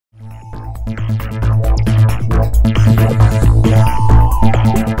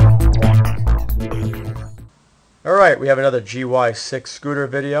Alright, we have another GY6 scooter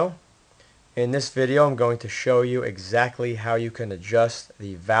video. In this video I'm going to show you exactly how you can adjust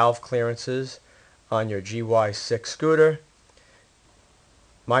the valve clearances on your GY6 scooter.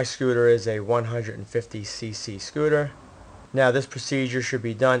 My scooter is a 150cc scooter. Now this procedure should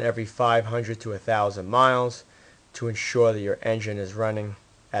be done every 500 to 1,000 miles to ensure that your engine is running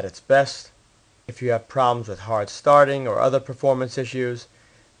at its best. If you have problems with hard starting or other performance issues,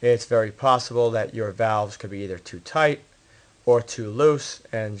 it's very possible that your valves could be either too tight or too loose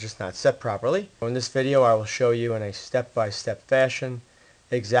and just not set properly. In this video I will show you in a step-by-step fashion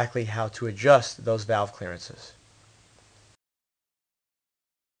exactly how to adjust those valve clearances.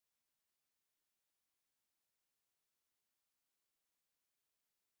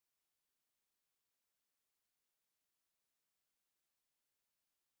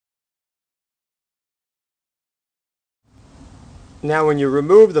 Now when you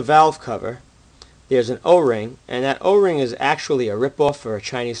remove the valve cover, there's an O-ring, and that O-ring is actually a rip-off for a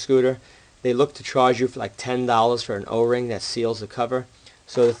Chinese scooter. They look to charge you for like $10 for an O-ring that seals the cover.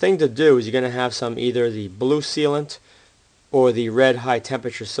 So the thing to do is you're going to have some either the blue sealant or the red high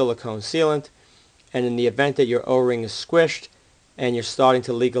temperature silicone sealant, and in the event that your O-ring is squished and you're starting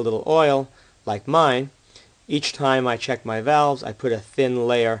to leak a little oil, like mine, each time I check my valves I put a thin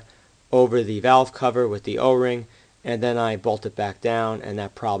layer over the valve cover with the O-ring, and then I bolt it back down and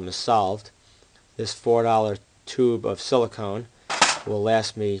that problem is solved. This $4 tube of silicone will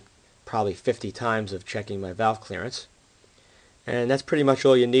last me probably 50 times of checking my valve clearance. And that's pretty much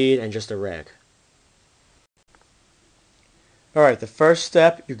all you need, and just a rag. Alright, the first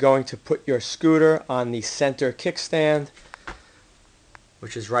step, you're going to put your scooter on the center kickstand,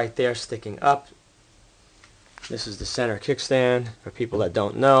 which is right there sticking up. This is the center kickstand for people that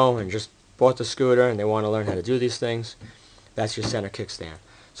don't know and just bought the scooter and they want to learn how to do these things. That's your center kickstand.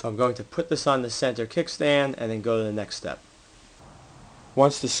 So I'm going to put this on the center kickstand and then go to the next step.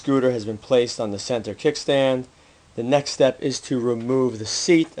 Once the scooter has been placed on the center kickstand, the next step is to remove the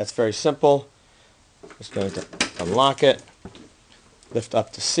seat. That's very simple. Just going to unlock it, lift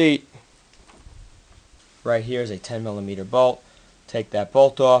up the seat. Right here is a 10mm bolt. Take that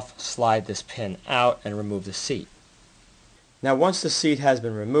bolt off, slide this pin out, and remove the seat. Now once the seat has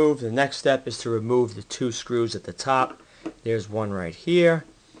been removed, the next step is to remove the two screws at the top. There's one right here,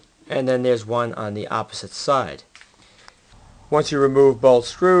 and then there's one on the opposite side. Once you remove both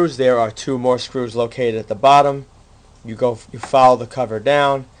screws, there are two more screws located at the bottom. You follow the cover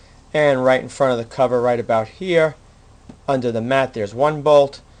down, and right in front of the cover, right about here, under the mat, there's one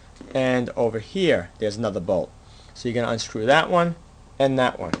bolt, and over here, there's another bolt. So you're going to unscrew that one and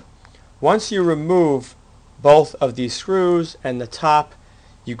that one. Once you remove both of these screws and the top,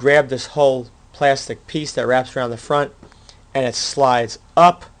 you grab this whole plastic piece that wraps around the front, and it slides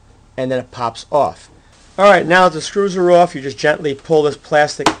up, and then it pops off. Alright, now that the screws are off, you just gently pull this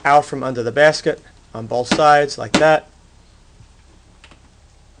plastic out from under the basket on both sides, like that.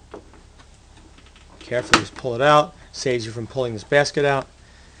 Carefully just pull it out, saves you from pulling this basket out.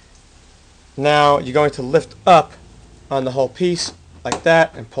 Now you're going to lift up on the whole piece, like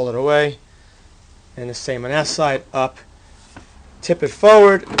that, and pull it away. And the same on that side, up, tip it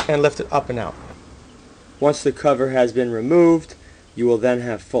forward, and lift it up and out. Once the cover has been removed, you will then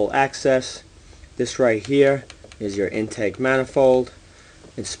have full access. This right here is your intake manifold.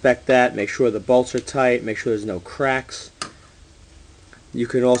 Inspect that, make sure the bolts are tight, make sure there's no cracks. You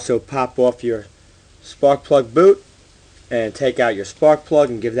can also pop off your spark plug boot and take out your spark plug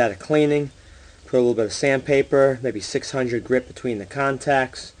and give that a cleaning. Put a little bit of sandpaper, maybe 600 grit between the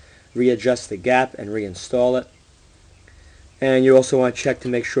contacts. Readjust the gap and reinstall it. And you also want to check to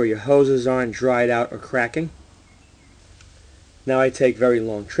make sure your hoses aren't dried out or cracking. Now I take very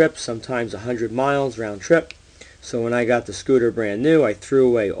long trips, sometimes 100 miles round trip. So when I got the scooter brand new, I threw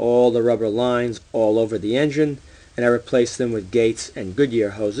away all the rubber lines all over the engine, and I replaced them with Gates and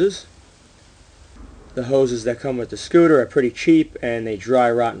Goodyear hoses. The hoses that come with the scooter are pretty cheap, and they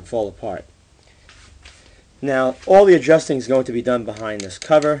dry rot and fall apart. Now all the adjusting is going to be done behind this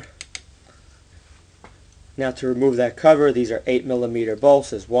cover. Now to remove that cover, these are 8mm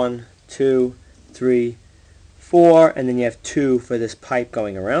bolts. There's 1, 2, 3, 4, and then you have 2 for this pipe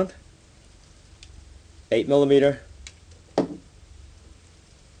going around. 8mm.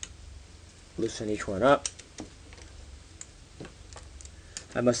 Loosen each one up.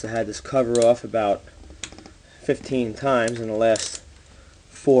 I must have had this cover off about 15 times in the last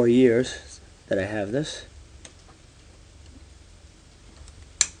 4 years that I have this.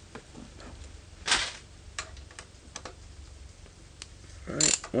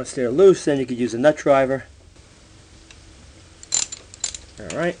 Alright, once they're loose, then you could use a nut driver.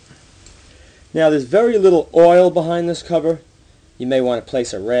 Alright. Now there's very little oil behind this cover. You may want to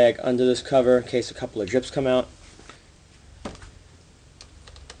place a rag under this cover in case a couple of drips come out.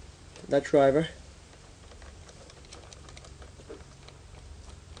 Nut driver.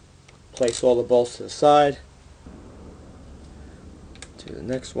 Place all the bolts to the side. To the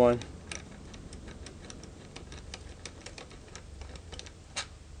next one.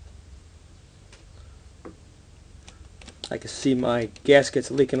 I can see my gasket's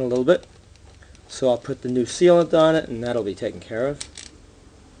leaking a little bit, so I'll put the new sealant on it and that'll be taken care of.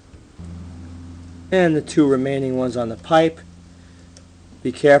 And the two remaining ones on the pipe.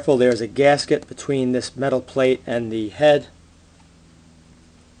 Be careful, there's a gasket between this metal plate and the head.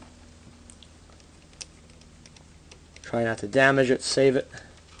 Try not to damage it, save it.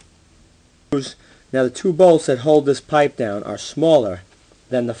 Now the two bolts that hold this pipe down are smaller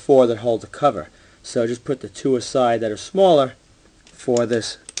than the four that hold the cover. So just put the two aside that are smaller for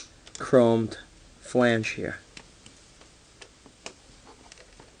this chromed flange here.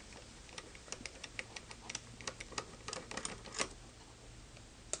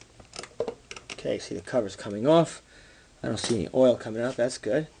 Okay, see the cover's coming off. I don't see any oil coming out, that's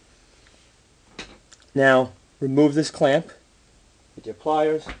good. Now remove this clamp with your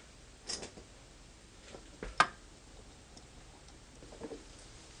pliers.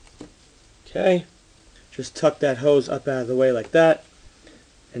 Okay, just tuck that hose up out of the way like that,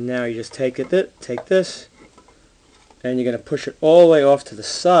 and now you just take this, and you're going to push it all the way off to the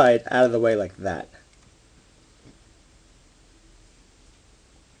side out of the way like that.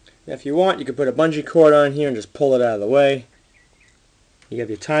 Now if you want, you can put a bungee cord on here and just pull it out of the way. You have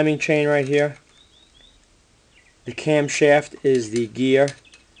your timing chain right here. The camshaft is the gear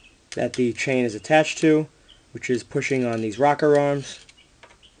that the chain is attached to, which is pushing on these rocker arms.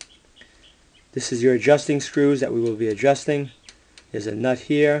 This is your adjusting screws that we will be adjusting. There's a nut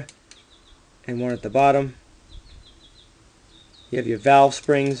here and one at the bottom. You have your valve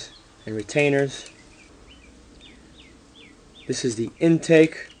springs and retainers. This is the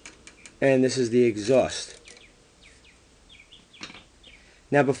intake and this is the exhaust.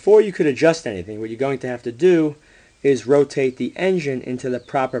 Now before you could adjust anything, what you're going to have to do is rotate the engine into the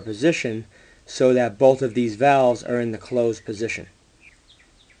proper position so that both of these valves are in the closed position.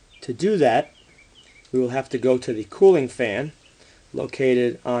 To do that, we will have to go to the cooling fan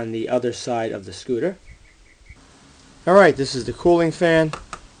located on the other side of the scooter. Alright, this is the cooling fan.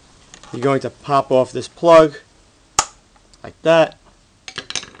 You're going to pop off this plug like that.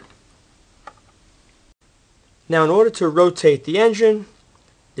 Now in order to rotate the engine,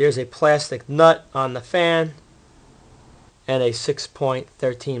 there's a plastic nut on the fan and a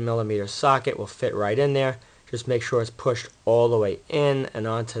 6.13mm socket will fit right in there. Just make sure it's pushed all the way in and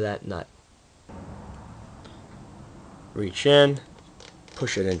onto that nut. Reach in,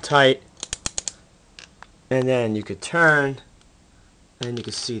 push it in tight, and then you could turn and you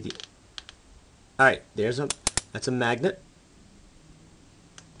can see the, alright, that's a magnet.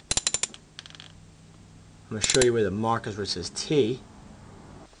 I'm going to show you where the mark is where it says T.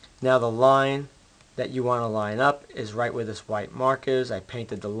 Now the line that you want to line up is right where this white mark is. I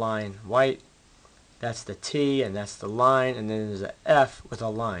painted the line white. That's the T and that's the line, and then there's an F with a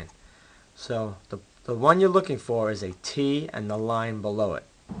line. So the one you're looking for is a T and the line below it.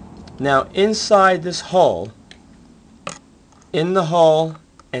 Now inside this hole, in the hole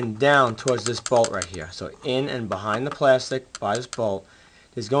and down towards this bolt right here, so in and behind the plastic by this bolt,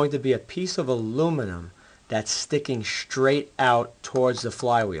 there's going to be a piece of aluminum that's sticking straight out towards the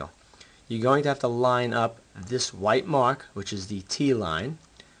flywheel. You're going to have to line up this white mark, which is the T line,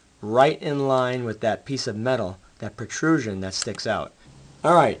 right in line with that piece of metal, that protrusion that sticks out.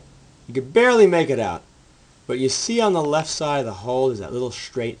 Alright, you can barely make it out, but you see on the left side of the hole is that little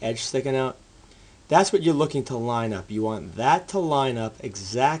straight edge sticking out. That's what you're looking to line up. You want that to line up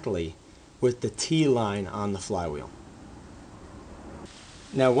exactly with the T line on the flywheel.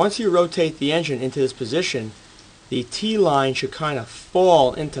 Now once you rotate the engine into this position, the T line should kind of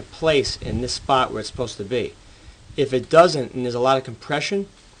fall into place in this spot where it's supposed to be. If it doesn't and there's a lot of compression,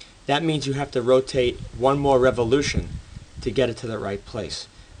 that means you have to rotate one more revolution to get it to the right place.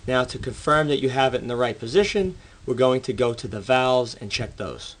 Now to confirm that you have it in the right position, we're going to go to the valves and check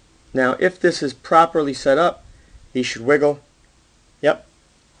those. Now if this is properly set up, these should wiggle. Yep.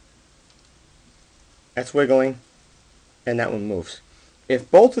 That's wiggling, and that one moves. If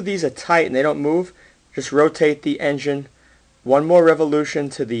both of these are tight and they don't move, just rotate the engine one more revolution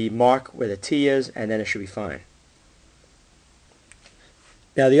to the mark where the T is, and then it should be fine.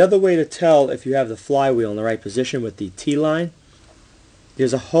 Now the other way to tell if you have the flywheel in the right position with the T line,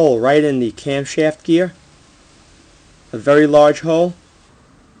 there's a hole right in the camshaft gear, a very large hole.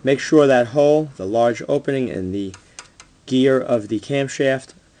 Make sure that hole, the large opening in the gear of the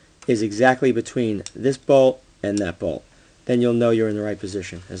camshaft, is exactly between this bolt and that bolt. Then you'll know you're in the right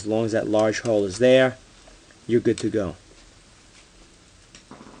position. As long as that large hole is there, you're good to go.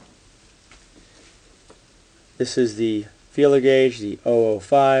 This is the feeler gauge, the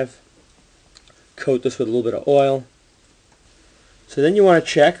 005. Coat this with a little bit of oil. So then you want to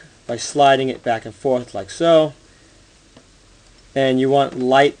check by sliding it back and forth like so. And you want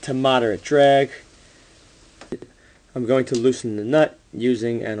light to moderate drag. I'm going to loosen the nut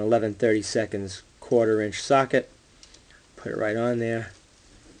using an 11/32 1/4" socket. Put it right on there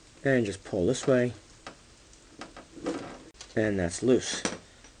and just pull this way, and that's loose.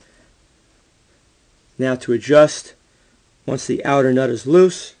 Now to adjust, once the outer nut is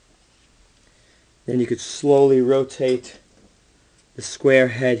loose, then you could slowly rotate the square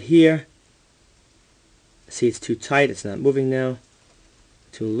head here. See, it's too tight, it's not moving now.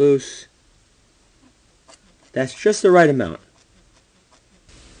 Too loose. That's just the right amount.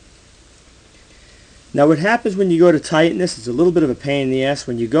 Now what happens when you go to tighten this, it's a little bit of a pain in the ass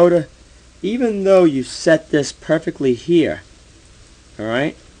when you go to, even though you set this perfectly here,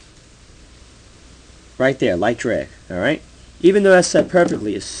 alright, right there, light drag, alright, even though that's set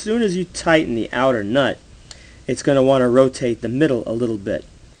perfectly, as soon as you tighten the outer nut, it's going to want to rotate the middle a little bit.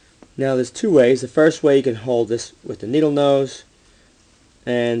 Now there's two ways. The first way, you can hold this with the needle nose,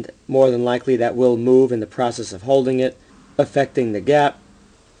 and more than likely that will move in the process of holding it, affecting the gap.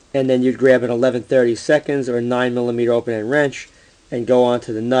 And then you'd grab an 11/32 or a 9mm open-end wrench and go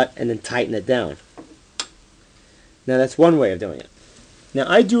onto the nut and then tighten it down. Now that's one way of doing it. Now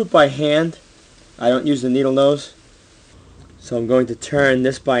I do it by hand. I don't use the needle nose. So I'm going to turn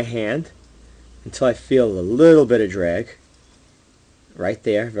this by hand until I feel a little bit of drag. Right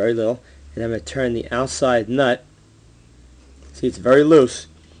there, very little. And I'm going to turn the outside nut. See, it's very loose.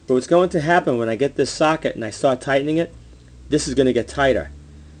 But what's going to happen when I get this socket and I start tightening it, this is going to get tighter.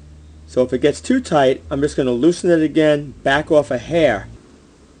 So if it gets too tight, I'm just going to loosen it again, back off a hair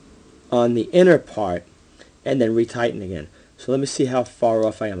on the inner part, and then retighten again. So let me see how far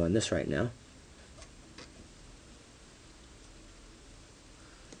off I am on this right now.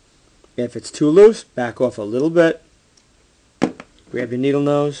 If it's too loose, back off a little bit. Grab your needle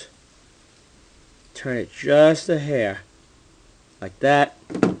nose, turn it just a hair, like that,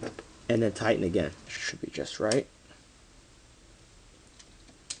 and then tighten again. Should be just right.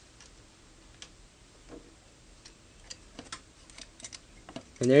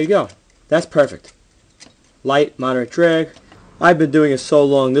 And there you go. That's perfect. Light, moderate drag. I've been doing it so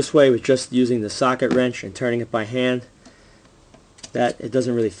long this way with just using the socket wrench and turning it by hand that it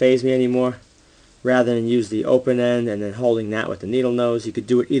doesn't really faze me anymore. Rather than use the open end and then holding that with the needle nose, you could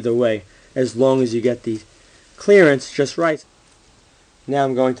do it either way as long as you get the clearance just right. Now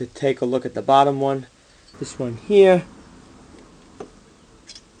I'm going to take a look at the bottom one. This one here.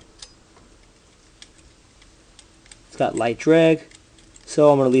 It's got light drag. So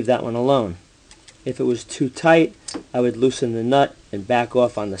I'm going to leave that one alone. If it was too tight, I would loosen the nut and back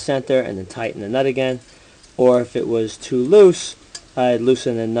off on the center and then tighten the nut again. Or if it was too loose, I'd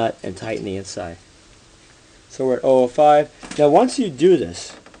loosen the nut and tighten the inside. So we're at 005. Now once you do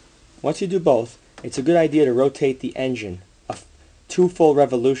this, once you do both, it's a good idea to rotate the engine 2 full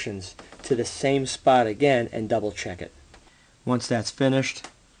revolutions to the same spot again and double check it. Once that's finished,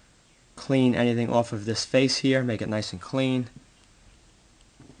 clean anything off of this face here, make it nice and clean.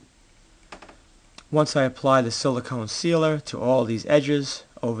 Once I apply the silicone sealer to all these edges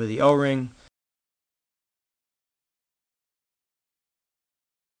over the O-ring,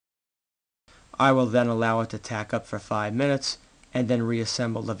 I will then allow it to tack up for 5 minutes and then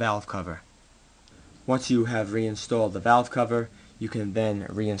reassemble the valve cover. Once you have reinstalled the valve cover, you can then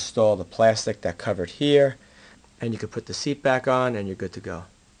reinstall the plastic that covered here, and you can put the seat back on and you're good to go.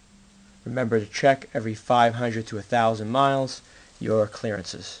 Remember to check every 500 to 1,000 miles your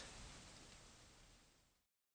clearances.